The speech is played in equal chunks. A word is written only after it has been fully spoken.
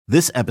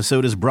This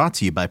episode is brought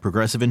to you by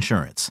Progressive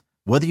Insurance.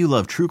 Whether you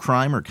love true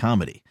crime or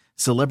comedy,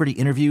 celebrity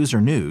interviews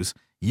or news,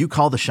 you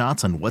call the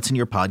shots on what's in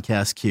your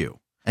podcast queue.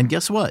 And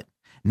guess what?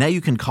 Now you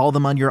can call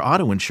them on your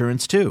auto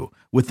insurance too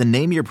with the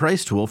Name Your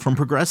Price tool from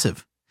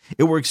Progressive.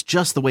 It works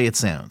just the way it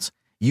sounds.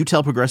 You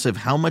tell Progressive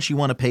how much you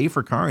want to pay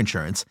for car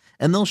insurance,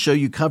 and they'll show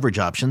you coverage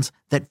options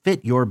that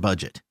fit your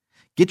budget.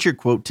 Get your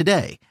quote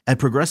today at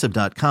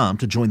Progressive.com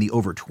to join the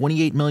over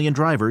 28 million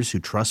drivers who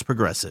trust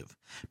Progressive.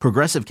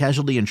 Progressive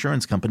Casualty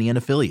Insurance Company and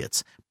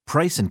Affiliates.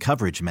 Price and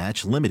coverage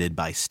match limited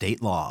by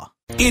state law.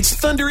 It's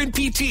Thunder and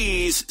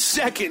PT's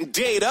second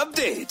date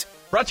update.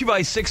 Brought to you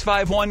by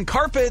 651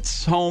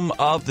 Carpets, home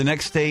of the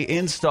next day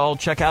install.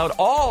 Check out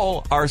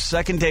all our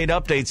second date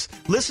updates.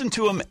 Listen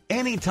to them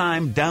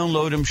anytime.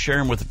 Download them, share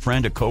them with a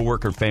friend, a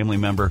coworker, family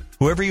member,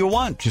 whoever you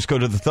want. Just go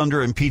to the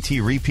Thunder and PT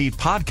Repeat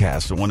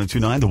podcast at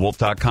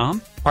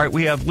 1029thewolf.com. All right,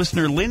 we have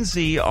listener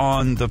Lindsay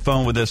on the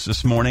phone with us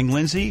this morning.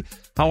 Lindsay,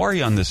 how are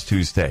you on this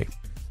Tuesday?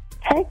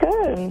 Hey,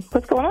 good.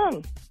 What's going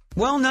on?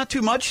 Well, not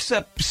too much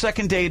except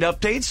second date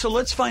updates. So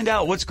let's find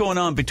out what's going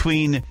on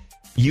between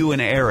you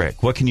and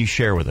Eric. What can you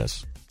share with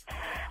us?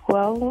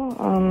 Well,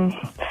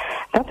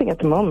 nothing at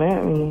the moment.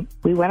 I mean,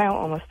 we went out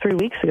almost 3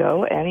 weeks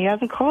ago, and he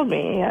hasn't called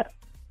me yet.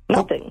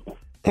 Nothing.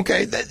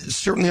 Okay, that's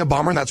certainly a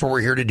bummer. That's what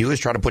we're here to do, is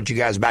try to put you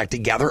guys back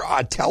together.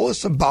 Tell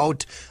us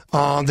about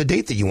the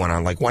date that you went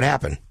on. Like, what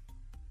happened?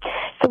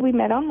 So we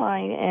met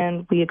online,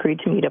 and we agreed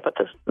to meet up at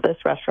this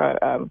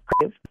restaurant.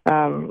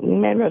 We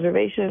made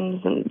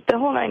reservations and the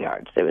whole 9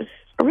 yards. It was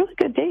a really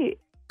good date.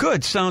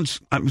 Good. Sounds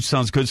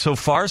good so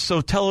far.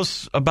 So tell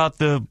us about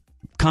the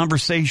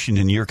conversation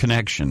and your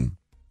connection.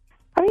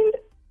 I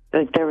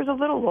mean, there was a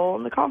little lull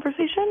in the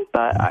conversation,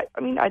 but I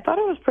thought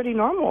it was pretty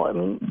normal. I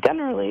mean,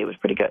 generally, it was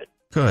pretty good.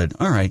 Good.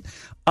 All right.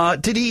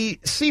 Did he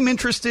seem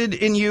interested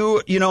in you,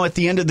 at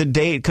the end of the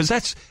date? Because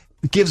that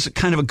gives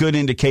kind of a good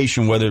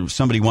indication whether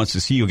somebody wants to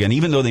see you again,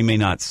 even though they may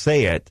not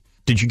say it.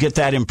 Did you get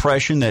that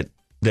impression that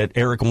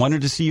Eric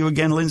wanted to see you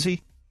again,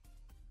 Lindsay?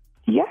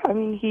 Yeah, I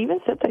mean, he even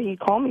said that he'd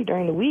call me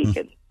during the week,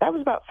 and that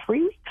was about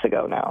 3 weeks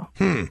ago now.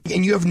 And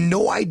you have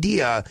no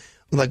idea,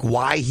 like,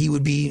 why he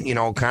would be,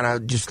 kind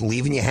of just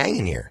leaving you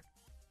hanging here.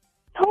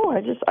 No,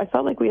 I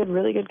felt like we had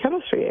really good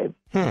chemistry.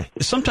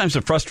 Sometimes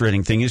the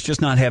frustrating thing is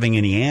just not having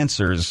any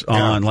answers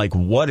on, like,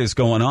 what is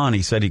going on.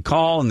 He said he'd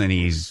call, and then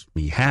he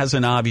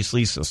hasn't,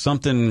 obviously, so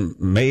something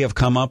may have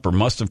come up or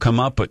must have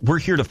come up. But we're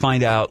here to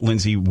find out,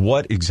 Lindsay,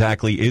 what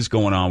exactly is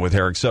going on with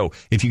Eric. So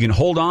if you can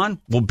hold on,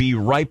 we'll be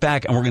right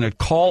back, and we're going to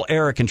call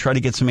Eric and try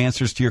to get some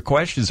answers to your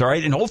questions, all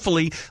right? And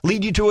hopefully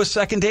lead you to a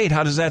second date.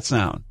 How does that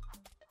sound?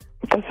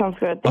 That sounds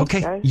good. Thanks,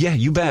 okay. Guys. Yeah,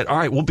 you bet. All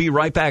right, we'll be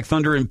right back.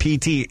 Thunder and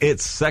PT,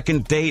 it's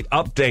second date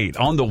update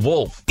on the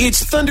Wolf.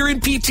 It's Thunder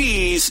and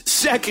PT's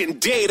second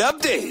date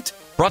update.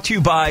 Brought to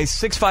you by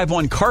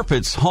 651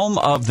 Carpets, home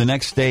of the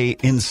next day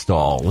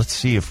install. Let's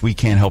see if we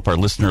can help our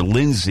listener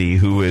Lindsay,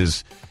 who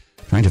is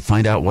trying to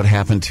find out what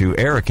happened to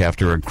Eric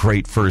after a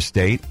great first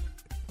date.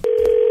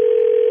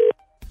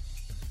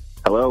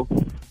 Hello?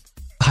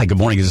 Hi, good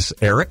morning. Is this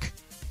Eric?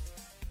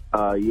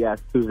 Yes,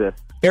 who's this?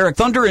 Eric,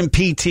 Thunder and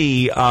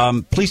PT,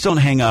 please don't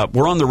hang up.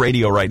 We're on the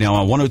radio right now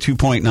on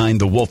 102.9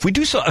 The Wolf. We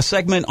do a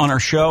segment on our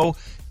show,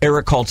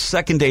 Eric, called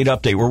Second Date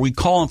Update, where we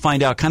call and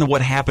find out kind of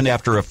what happened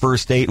after a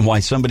first date and why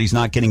somebody's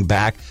not getting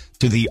back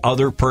to the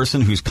other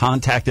person who's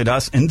contacted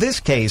us. In this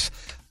case,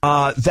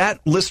 that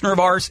listener of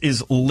ours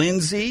is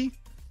Lindsay,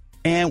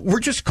 and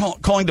we're just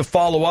calling to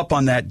follow up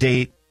on that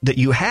date that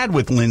you had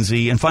with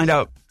Lindsay and find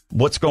out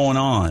what's going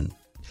on.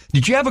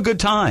 Did you have a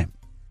good time?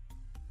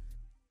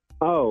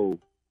 Oh,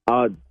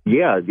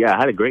 yeah, I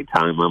had a great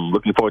time. I'm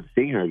looking forward to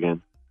seeing her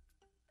again.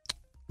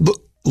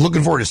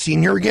 Looking forward to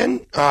seeing her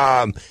again?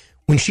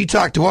 When she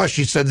talked to us,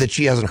 she said that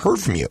she hasn't heard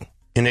from you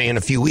in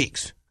a few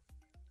weeks.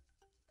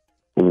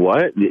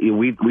 What?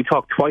 We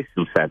talked twice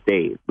since that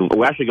date.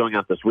 We're actually going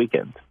out this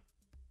weekend.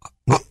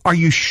 Are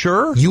you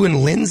sure? You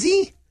and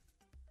Lindsay?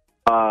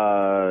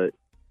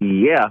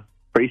 Yeah,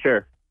 pretty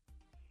sure.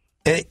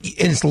 And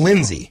it's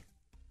Lindsay.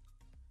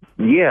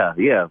 Yeah,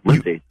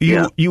 Lindsay.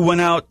 You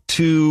went out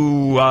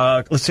to,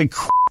 let's say,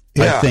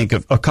 I think,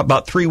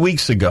 about 3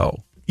 weeks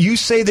ago. You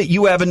say that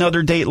you have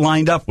another date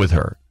lined up with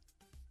her.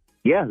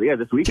 Yeah,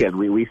 this weekend.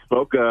 We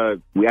spoke,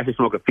 we actually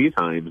spoke a few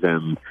times,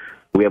 and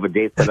we have a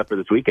date set up for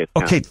this weekend.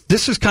 Okay,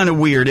 this is kind of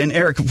weird. And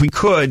Eric, if we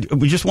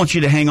could, we just want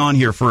you to hang on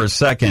here for a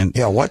second.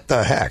 Yeah, what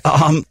the heck?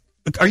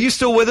 Are you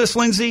still with us,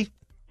 Lindsay?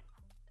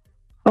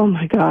 Oh,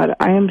 my God.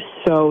 I am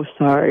so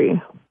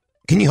sorry.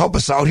 Can you help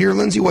us out here,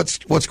 Lindsay? What's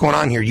going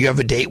on here? You have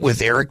a date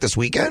with Eric this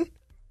weekend?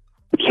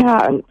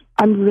 Yeah,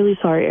 I'm really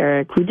sorry,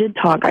 Eric. We did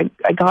talk. I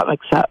got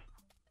mixed up.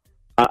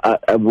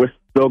 We're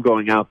still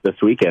going out this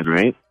weekend,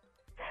 right?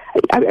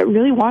 I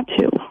really want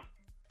to.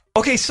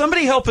 Okay,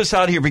 somebody help us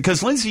out here,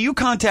 because, Lindsay, you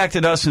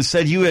contacted us and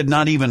said you had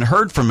not even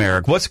heard from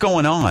Eric. What's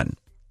going on?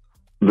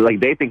 Like,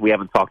 they think we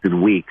haven't talked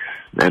in weeks,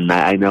 and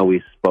I know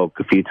we spoke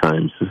a few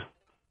times.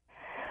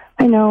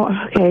 I know.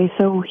 Okay,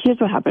 so here's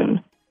what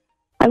happened.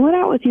 I went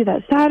out with you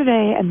that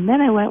Saturday, and then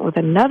I went with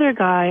another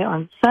guy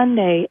on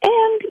Sunday,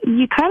 and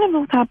you kind of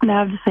both happen to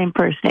have the same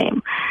first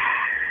name.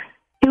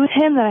 It was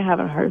him that I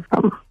haven't heard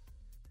from.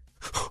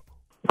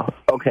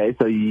 Okay,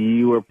 so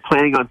you were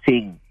planning on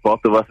seeing both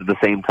of us at the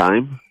same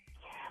time?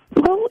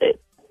 Well,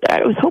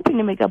 I was hoping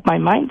to make up my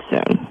mind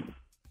soon.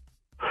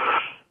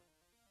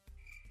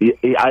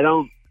 I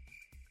don't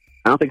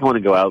think I want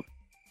to go out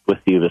with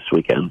you this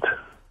weekend.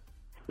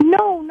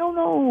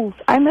 No.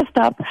 I messed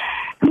up.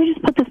 Can we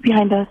just put this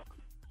behind us?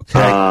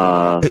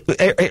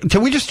 Okay.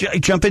 Can we just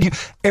jump in here?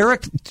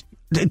 Eric,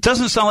 it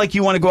doesn't sound like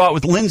you want to go out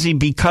with Lindsay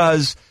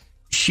because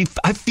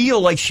I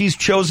feel like she's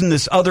chosen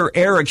this other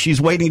Eric.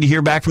 She's waiting to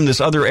hear back from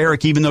this other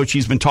Eric, even though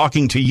she's been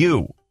talking to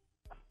you.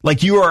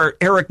 Like you are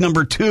Eric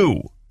number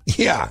 2.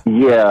 Yeah.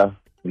 Yeah.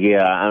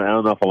 I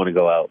don't know if I want to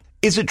go out.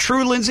 Is it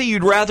true, Lindsay,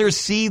 you'd rather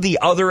see the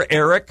other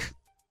Eric?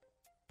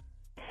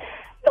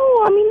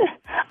 No, I mean,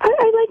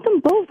 I like them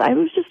both. I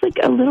was just like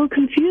a little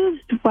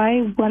confused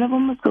why one of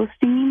them was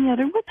ghosting me and the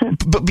other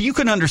wasn't. But you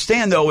can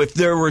understand, though, if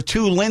there were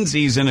 2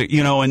 Lindsays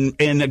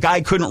and a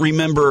guy couldn't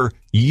remember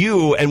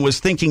you and was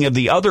thinking of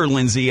the other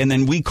Lindsay, and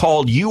then we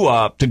called you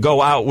up to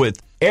go out with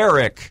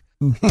Eric,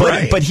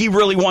 but he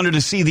really wanted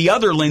to see the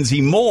other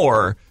Lindsay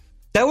more,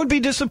 that would be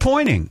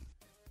disappointing.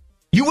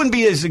 You wouldn't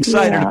be as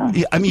excited.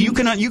 Yeah. I mean, you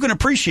can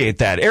appreciate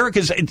that. Eric,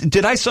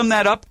 did I sum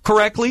that up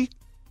correctly?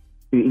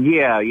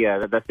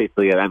 Yeah, that's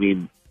basically it. I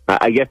mean,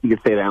 I guess you could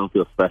say that I don't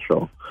feel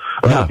special.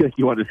 Yeah. I feel like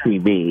you want to see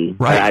me.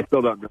 Right. I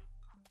still don't know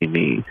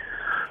me.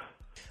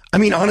 I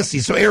mean, honestly,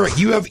 so Eric,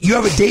 you have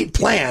a date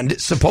planned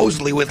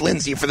supposedly with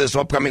Lindsay for this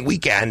upcoming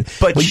weekend,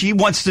 but she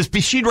wants to be.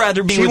 She'd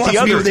rather be with the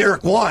other. Be with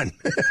Eric 1.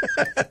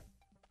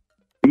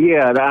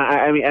 Yeah,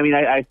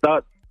 I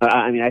thought.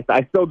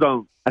 I still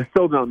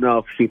don't know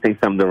if she thinks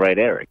I'm the right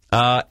Eric.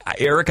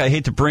 Eric, I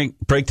hate to break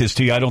this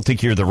to you. I don't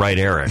think you're the right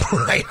Eric.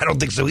 Right, I don't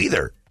think so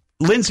either.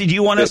 Lindsay, do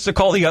you want us to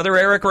call the other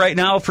Eric right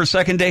now for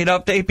second date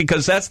update?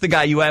 Because that's the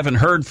guy you haven't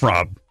heard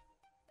from.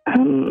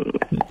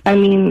 I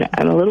mean,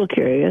 I'm a little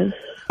curious.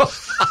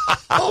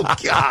 Oh,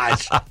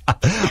 gosh.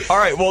 All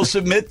right, we'll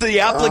submit the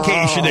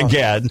application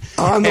again.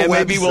 On the and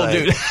website. Maybe we'll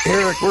do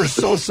Eric, we're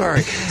so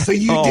sorry. So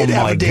you did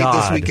have a date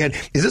this weekend.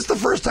 Is this the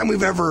first time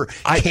we've ever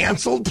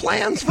canceled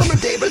plans from a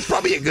date? But it's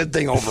probably a good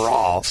thing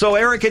overall. So,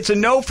 Eric, it's a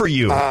no for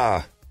you.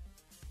 Yeah,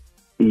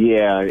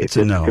 it's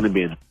a no. It's going to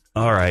be a no.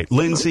 All right.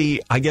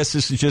 Lindsay, I guess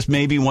this is just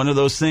maybe one of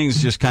those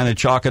things, just kind of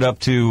chalk it up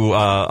to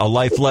a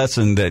life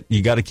lesson that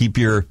you got to keep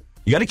your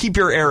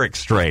Eric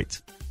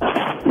straight.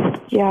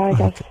 Yeah, I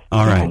guess.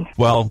 All right.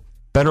 Well,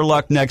 better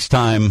luck next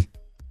time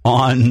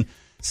on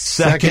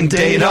Second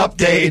Date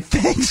Update.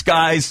 Thanks,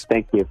 guys.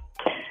 Thank you.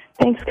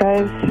 Thanks,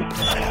 guys.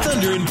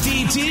 Thunder and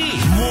TT.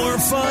 More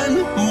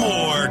fun,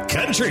 more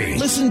country.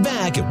 Listen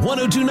back at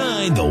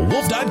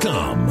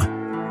 1029thewolf.com.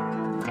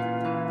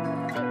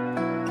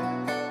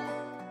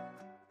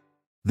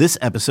 This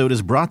episode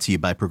is brought to you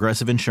by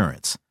Progressive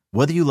Insurance.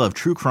 Whether you love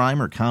true crime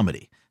or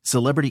comedy,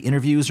 celebrity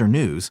interviews or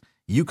news,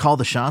 you call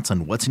the shots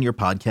on what's in your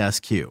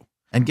podcast queue.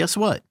 And guess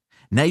what?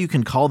 Now you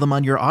can call them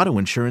on your auto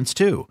insurance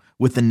too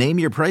with the Name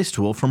Your Price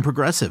tool from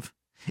Progressive.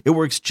 It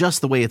works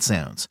just the way it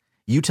sounds.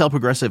 You tell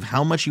Progressive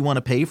how much you want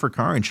to pay for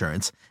car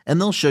insurance, and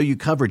they'll show you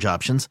coverage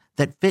options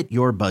that fit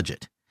your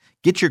budget.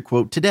 Get your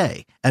quote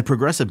today at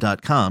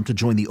Progressive.com to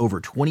join the over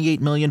 28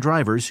 million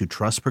drivers who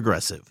trust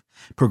Progressive.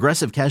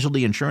 Progressive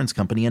Casualty Insurance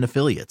Company and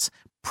Affiliates.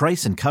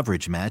 Price and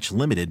coverage match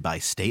limited by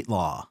state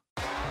law.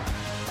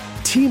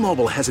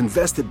 T-Mobile has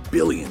invested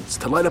billions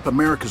to light up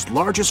America's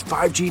largest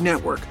 5G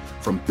network,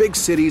 from big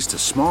cities to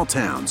small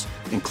towns,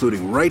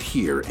 including right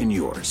here in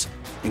yours.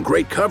 And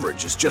great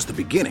coverage is just the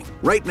beginning.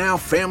 Right now,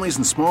 families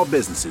and small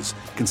businesses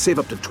can save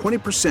up to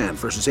 20%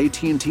 versus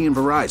AT&T and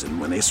Verizon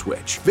when they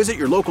switch. Visit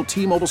your local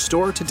T-Mobile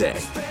store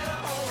today.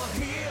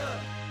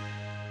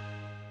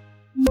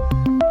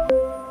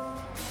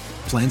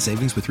 Plan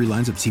savings with 3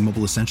 lines of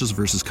T-Mobile Essentials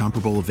versus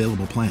comparable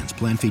available plans.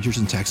 Plan features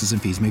and taxes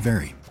and fees may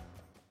vary.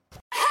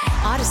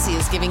 Odyssey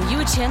is giving you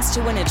a chance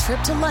to win a trip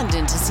to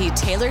London to see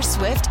Taylor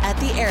Swift at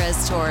the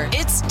Eras Tour.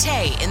 It's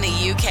Tay in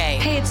the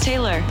UK. Hey, it's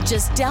Taylor.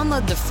 Just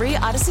download the free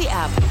Odyssey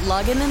app,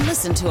 log in and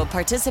listen to a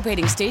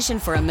participating station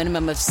for a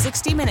minimum of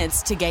 60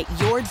 minutes to get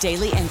your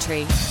daily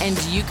entry.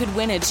 And you could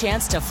win a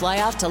chance to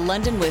fly off to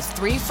London with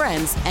 3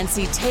 friends and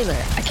see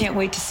Taylor. I can't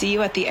wait to see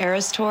you at the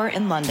Eras Tour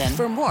in London.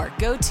 For more,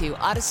 go to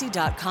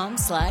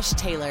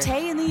odyssey.com/Taylor.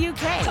 Tay in the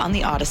UK. It's on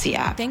the Odyssey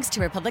app. Thanks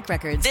to Republic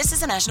Records. This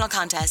is a national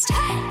contest.